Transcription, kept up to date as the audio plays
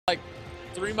like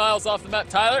 3 miles off the map.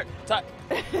 Tyler?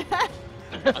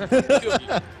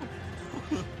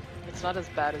 It's not as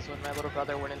bad as when my little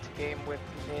brother went into game with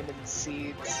mint and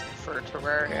seeds for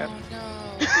Terraria.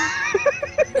 Oh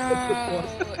no.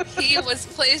 No. He was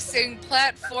placing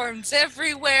platforms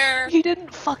everywhere. He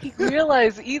didn't fucking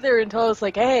realize either until I was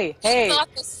like, hey. He thought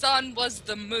the sun was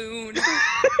the moon.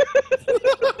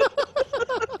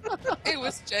 It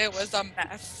was a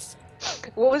mess.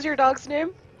 What was your dog's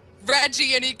name?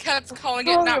 Reggie, and he kept calling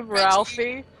it not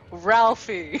Ralphie.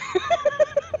 Ralphie.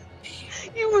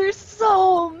 You were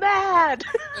so mad!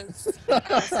 It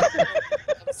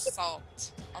was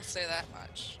salt. I'll say that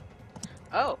much.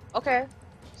 Oh, okay.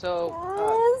 So,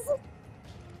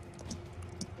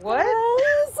 what?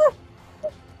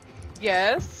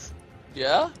 Yes?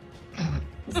 Yeah?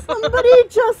 Somebody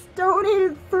just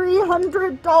donated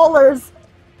 $300.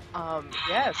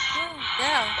 Yes.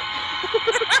 Yeah.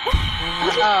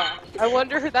 I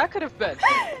wonder who that could have been.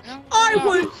 I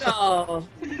would know.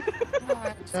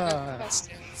 It's a good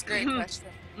question. It's a great question.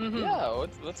 Yeah,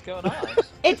 what's going on?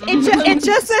 It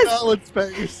just says Scarlet's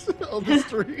face on the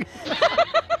stream.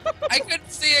 I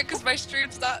couldn't see it because my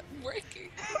stream's not working.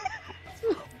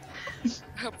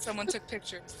 I hope someone took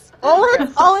pictures.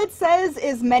 all it says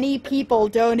is many people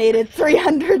donated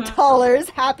 $300.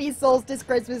 Happy Solstice,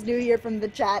 Christmas, New Year from the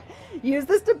chat. Use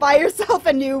this to buy yourself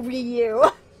a new Wii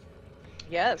U.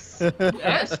 Yes.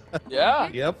 Yes. Yeah.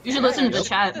 Yep. You should listen to the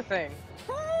chat. The thing.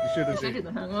 You should have Check seen.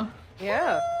 it, huh?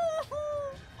 Yeah.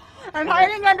 I'm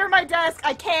hiding under my desk.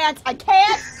 I can't. I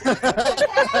can't.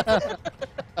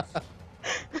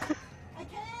 I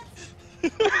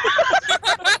can't.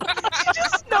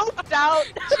 Just snoped out.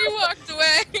 She walked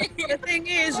away. The thing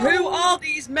is, who are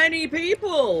these many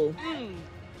people?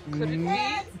 Could it be?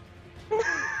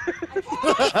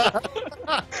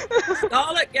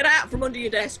 Scarlet, get out from under your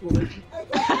desk, woman.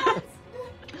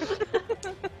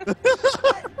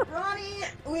 Ronnie,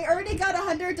 we already got a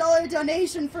 $100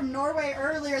 donation from Norway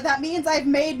earlier. That means I've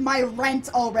made my rent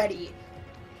already.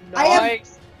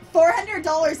 Nice.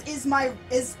 $400 is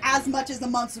as much as a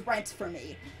month's rent for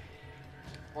me.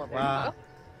 Well, there Wow.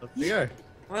 Let's go.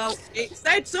 Well, it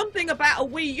said something about a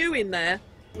Wii U in there.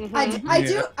 you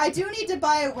go. I do need to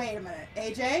buy a. Wait a minute,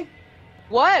 AJ.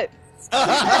 What?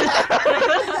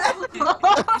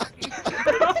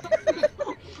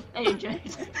 AJ.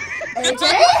 AJ,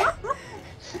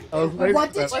 I was waiting what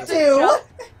for did that. you do? Just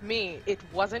me. It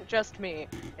wasn't just me.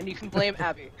 And you can blame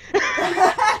Abby.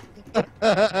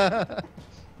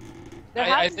 There I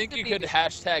happens think to you be- could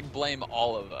hashtag blame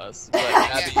all of us, but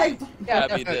Abby, Yeah,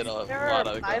 Abby did a There lot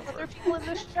are of the 5 good other work. people in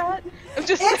this chat. I'm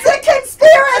just It's a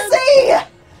conspiracy!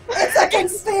 It's a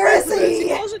conspiracy!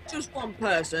 It wasn't just one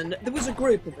person. There was a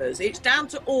group of us. It's down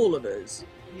to all of us.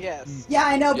 Yes. Yeah,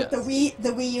 I know, but Yes. the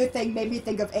Wii U thing made me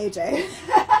think of AJ.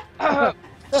 I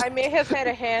may have had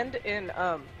a hand in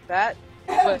that,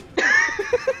 but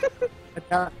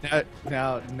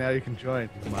Now you can join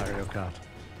Mario Kart.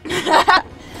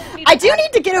 I do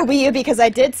need to get a Wii U because I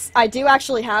do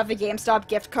actually have a GameStop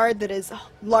gift card that is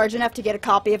large enough to get a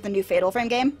copy of the new Fatal Frame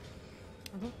game.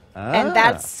 And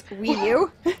that's Wii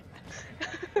U.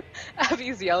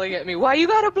 Abby's yelling at me. Why you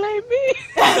gotta blame me?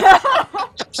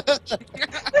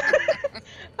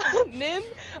 Nin?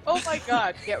 Oh my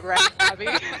god, get wrecked, Abby.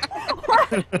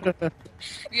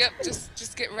 Yep,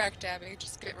 just get wrecked, Abby.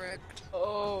 Just get wrecked.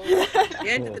 Oh. At the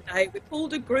end of the day, we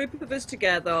pulled a group of us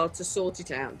together to sort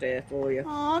it out, dear, for you.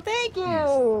 Aw, thank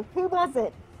you! Who was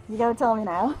it? You gotta tell me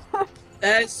now.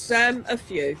 There's a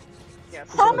few. Yes.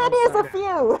 How many is a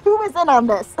few? Who was in on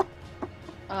this?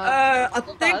 I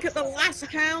think at the last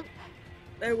count,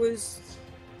 there was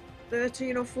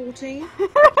 13 or 14.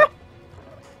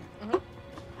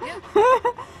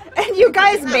 And you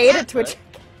guys made a Twitch.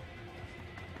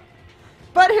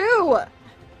 But who?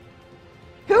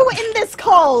 Who in this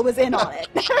call was in on it?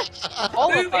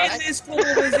 All Who of us. in this call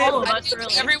was in All on of I us, think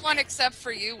really. everyone except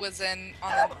for you was in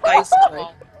on the Basically.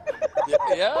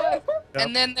 Yeah.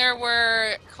 And then there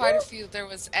were quite a few. There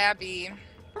was Abby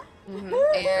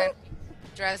and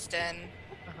Dresden.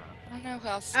 I don't know who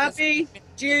else. was- Abby,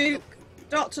 Duke,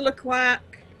 Dr. LeQuack,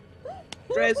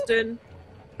 Dresden,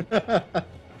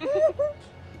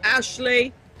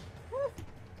 Ashley.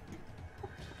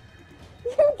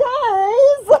 You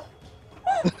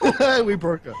guys! We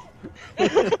broke up.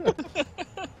 It's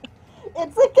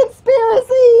a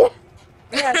conspiracy!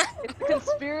 Yes, it's a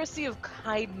conspiracy of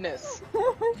kindness.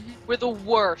 We're the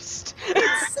worst.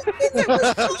 It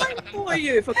was fine for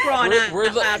you for crying out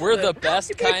loud. We're the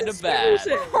best kind of bad.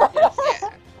 Yeah.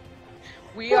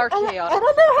 We are I chaotic.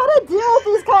 don't know how to deal with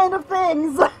these kind of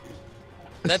things.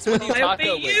 That's when you I'll talk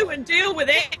beat you and deal with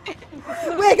it.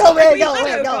 Wiggle, wiggle, We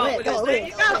wiggle, know,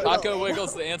 Taco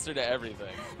Wiggle's the answer to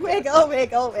everything. Wiggle,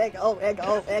 wiggle, wiggle,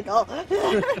 wiggle, wiggle.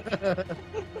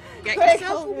 Get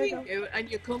yourself a Wii U and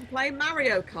you come play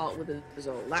Mario Kart with us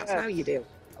all. That's how you do.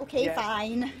 Okay, Yeah.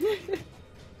 fine.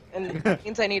 And it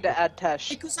means I need to add Tesh.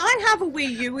 Because I have a Wii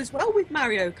U as well with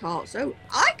Mario Kart, so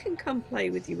I can come play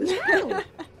with you as well.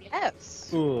 Yes.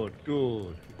 Good,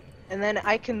 good. And then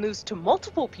I can lose to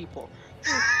multiple people.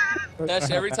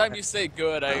 Dash, every time you say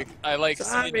good, I like see an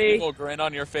Sorry. evil grin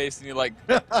on your face and you like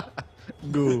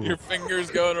Good. your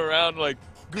fingers going around like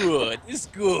good. It's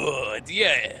good,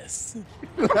 yes.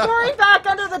 I'm going back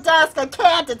under the desk. I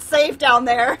can't. It's safe down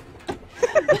there.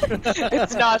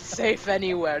 It's not safe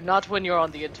anywhere, not when you're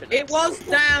on the internet. It was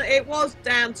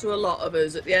down to a lot of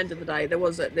us at the end of the day.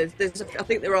 There's I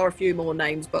think there are a few more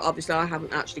names, but obviously I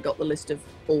haven't actually got the list of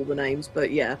all the names.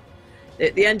 But yeah,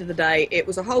 at the end of the day, it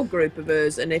was a whole group of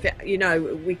us, and if it,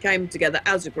 we came together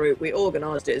as a group, we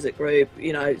organised it as a group,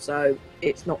 so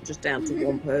it's not just down to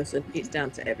one person; it's down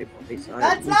to everybody. So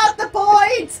That's not the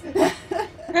point.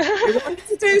 we wanted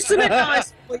to do something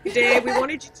nice for you, dear. We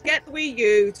wanted you to get the Wii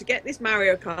U, to get this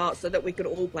Mario Kart, so that we could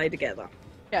all play together.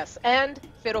 Yes, and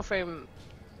Fatal Frame.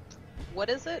 What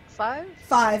is it? 5?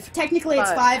 5. Technically, it's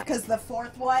 5, 5 yeah. because the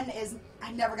 4th one is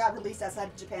I never got released outside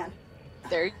of Japan.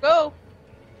 There you go.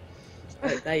 So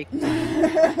there you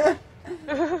go.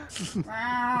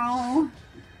 Meow.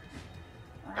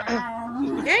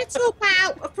 Meow. Get up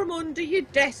out from under your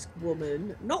desk,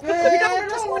 woman. Not because we don't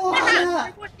just want your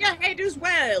hand, we want your head as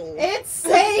well. It's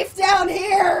safe down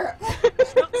here.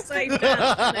 It's not safe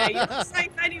down there. You're not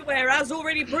safe anywhere, as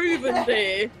already proven,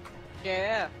 dear.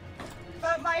 Yeah.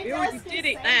 But my You already desk did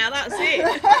is it safe. now, that's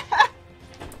it.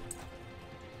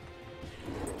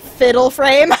 Fiddle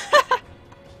frame.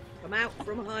 Come out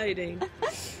from hiding.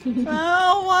 I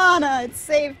don't wanna. It's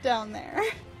safe down there.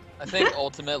 I think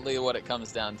ultimately what it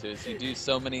comes down to is you do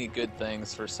so many good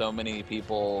things for so many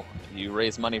people. You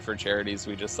raise money for charities.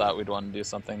 We just thought we'd want to do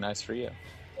something nice for you.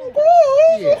 You're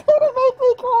gonna make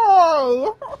me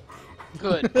cry.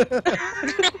 Good.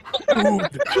 I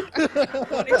wanted to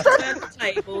turn the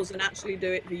tables and actually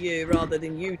do it for you rather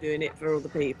than you doing it for other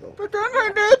people. But then my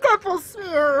makeup will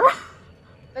smear.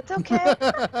 It's okay.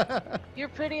 You're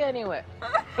pretty anyway.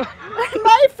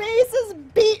 My face is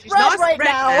beat She's red nice right and red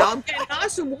now. I'm getting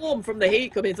nice and warm from the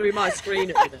heat coming through my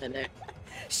screen at the minute.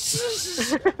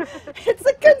 Shh. It's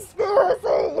a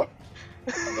conspiracy.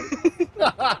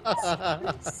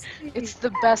 It's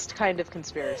the best kind of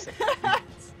conspiracy.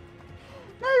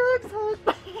 My ribs hurt.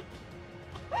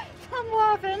 I'm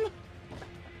laughing.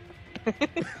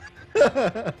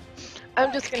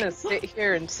 I'm just gonna sit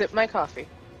here and sip my coffee.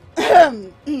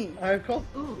 I call.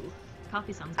 Ooh,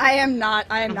 coffee sounds good. I am not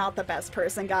the best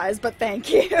person, guys, but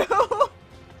thank you.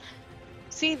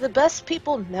 See, the best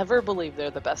people never believe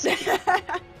they're the best people.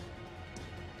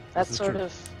 That's is sort true.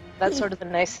 of the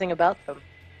nice thing about them.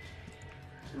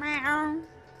 Meow.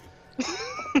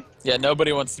 Yeah,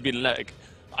 nobody wants to be like,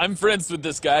 I'm friends with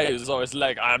this guy who's always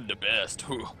like, I'm the best.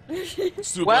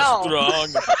 Super Well.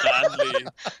 strong, manly.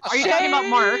 Are you talking about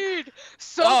Mark? Shade!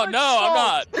 So Oh, much no, I'm salt.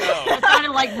 not. No. That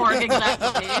sounded like Mark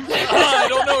exactly. I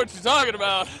don't know what you're talking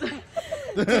about.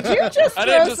 Did you just I throw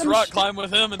didn't just some rock climb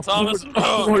with him and Thomas.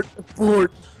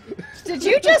 Did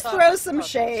you just throw some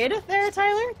shade there,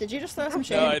 Tyler? Did you just throw some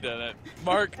shade? No, I didn't.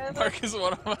 Mark is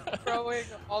one of my... Throwing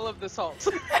all of the salt.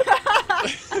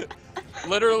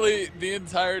 Literally, the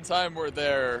entire time we're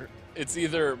there, it's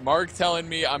either Mark telling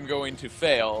me I'm going to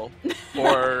fail,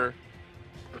 or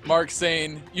Mark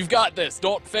saying, you've got this,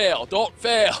 don't fail,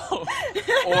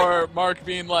 or Mark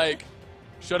being like,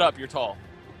 shut up, you're tall.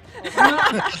 Did you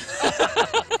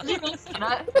really say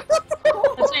that?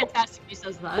 That's fantastic he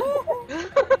says that.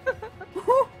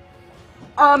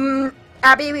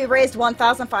 Abby, we raised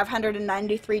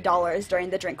 $1,593 during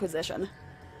the Drinquisition.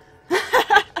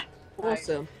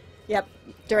 Awesome. Yep,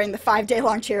 during the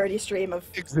 5-day-long charity stream of...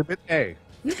 Exhibit A.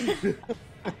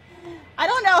 I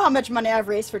don't know how much money I've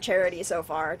raised for charity so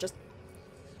far. Just,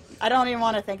 I don't even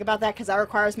want to think about that because that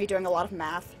requires me doing a lot of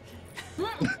math.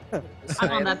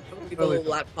 I'm on that. We've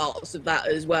all had parts of that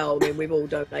as well. I mean, we've all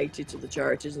donated to the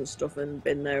charities and stuff and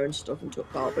been there and stuff and took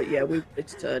part. But yeah, we wanted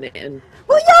to turn it in.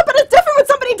 Well, yeah, but it's different when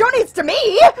somebody donates to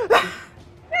me! Yeah,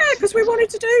 because we wanted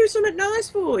to do something nice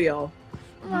for you.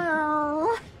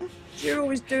 Oh, You're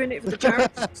always doing it for the charities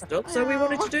and stuff, so we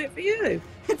wanted to do it for you.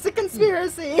 it's a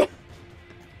conspiracy.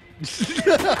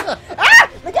 The I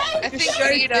game! think Show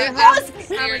we need you a how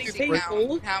conspiracy many count.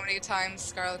 people- How many times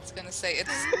Scarlett's gonna say it's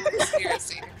a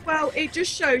conspiracy? Well, it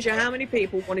just shows you how many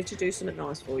people wanted to do something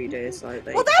nice for you, dear. So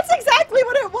they... Well, that's exactly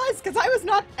what it was, because I was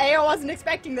not, A, I wasn't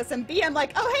expecting this, and B, I'm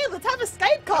like, oh, hey, let's have a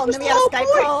Skype call, and That then we was had a the Skype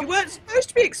whole point. call. You weren't supposed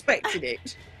to be expecting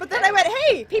it. But then I went,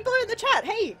 hey, people are in the chat.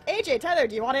 Hey, AJ, Tyler,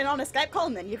 do you want in on a Skype call?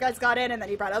 And then you guys got in, and then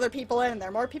you brought other people in, and there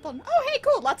are more people. And, oh, hey,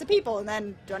 cool, lots of people. And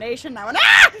then donation. And I went,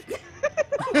 ah!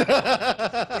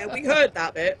 Yeah, we heard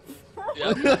that bit.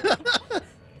 Yeah. It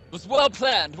was well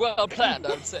planned, I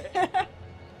would say.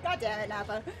 God damn it,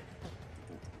 Napa.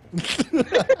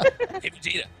 Hey,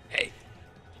 Vegeta. Hey,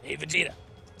 Vegeta.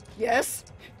 Yes.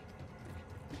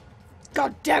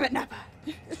 God damn it, Napa.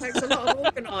 It takes a lot of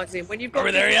organising when you've got Are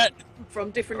we there yet?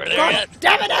 from different. Are we there God yet?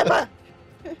 damn it, Napa.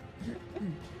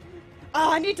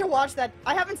 Oh, I need to watch that.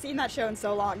 I haven't seen that show in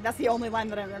so long. That's the only line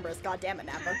that I remember is God damn it,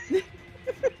 Napa.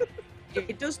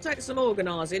 It does take some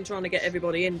organising trying to get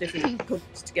everybody in different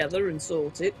countries together and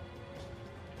sort it.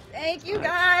 Thank you,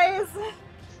 guys.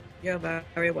 You're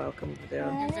very welcome,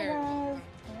 dear. You're very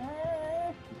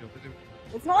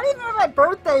It's not even my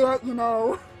birthday yet, you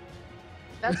know.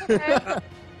 That's okay.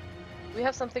 We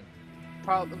have something.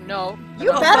 No.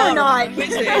 You better not. Is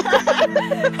it?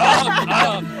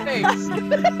 Thanks.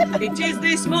 It is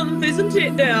this month, isn't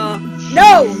it, dear?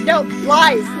 No,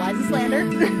 lies and slander.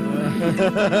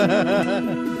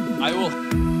 I will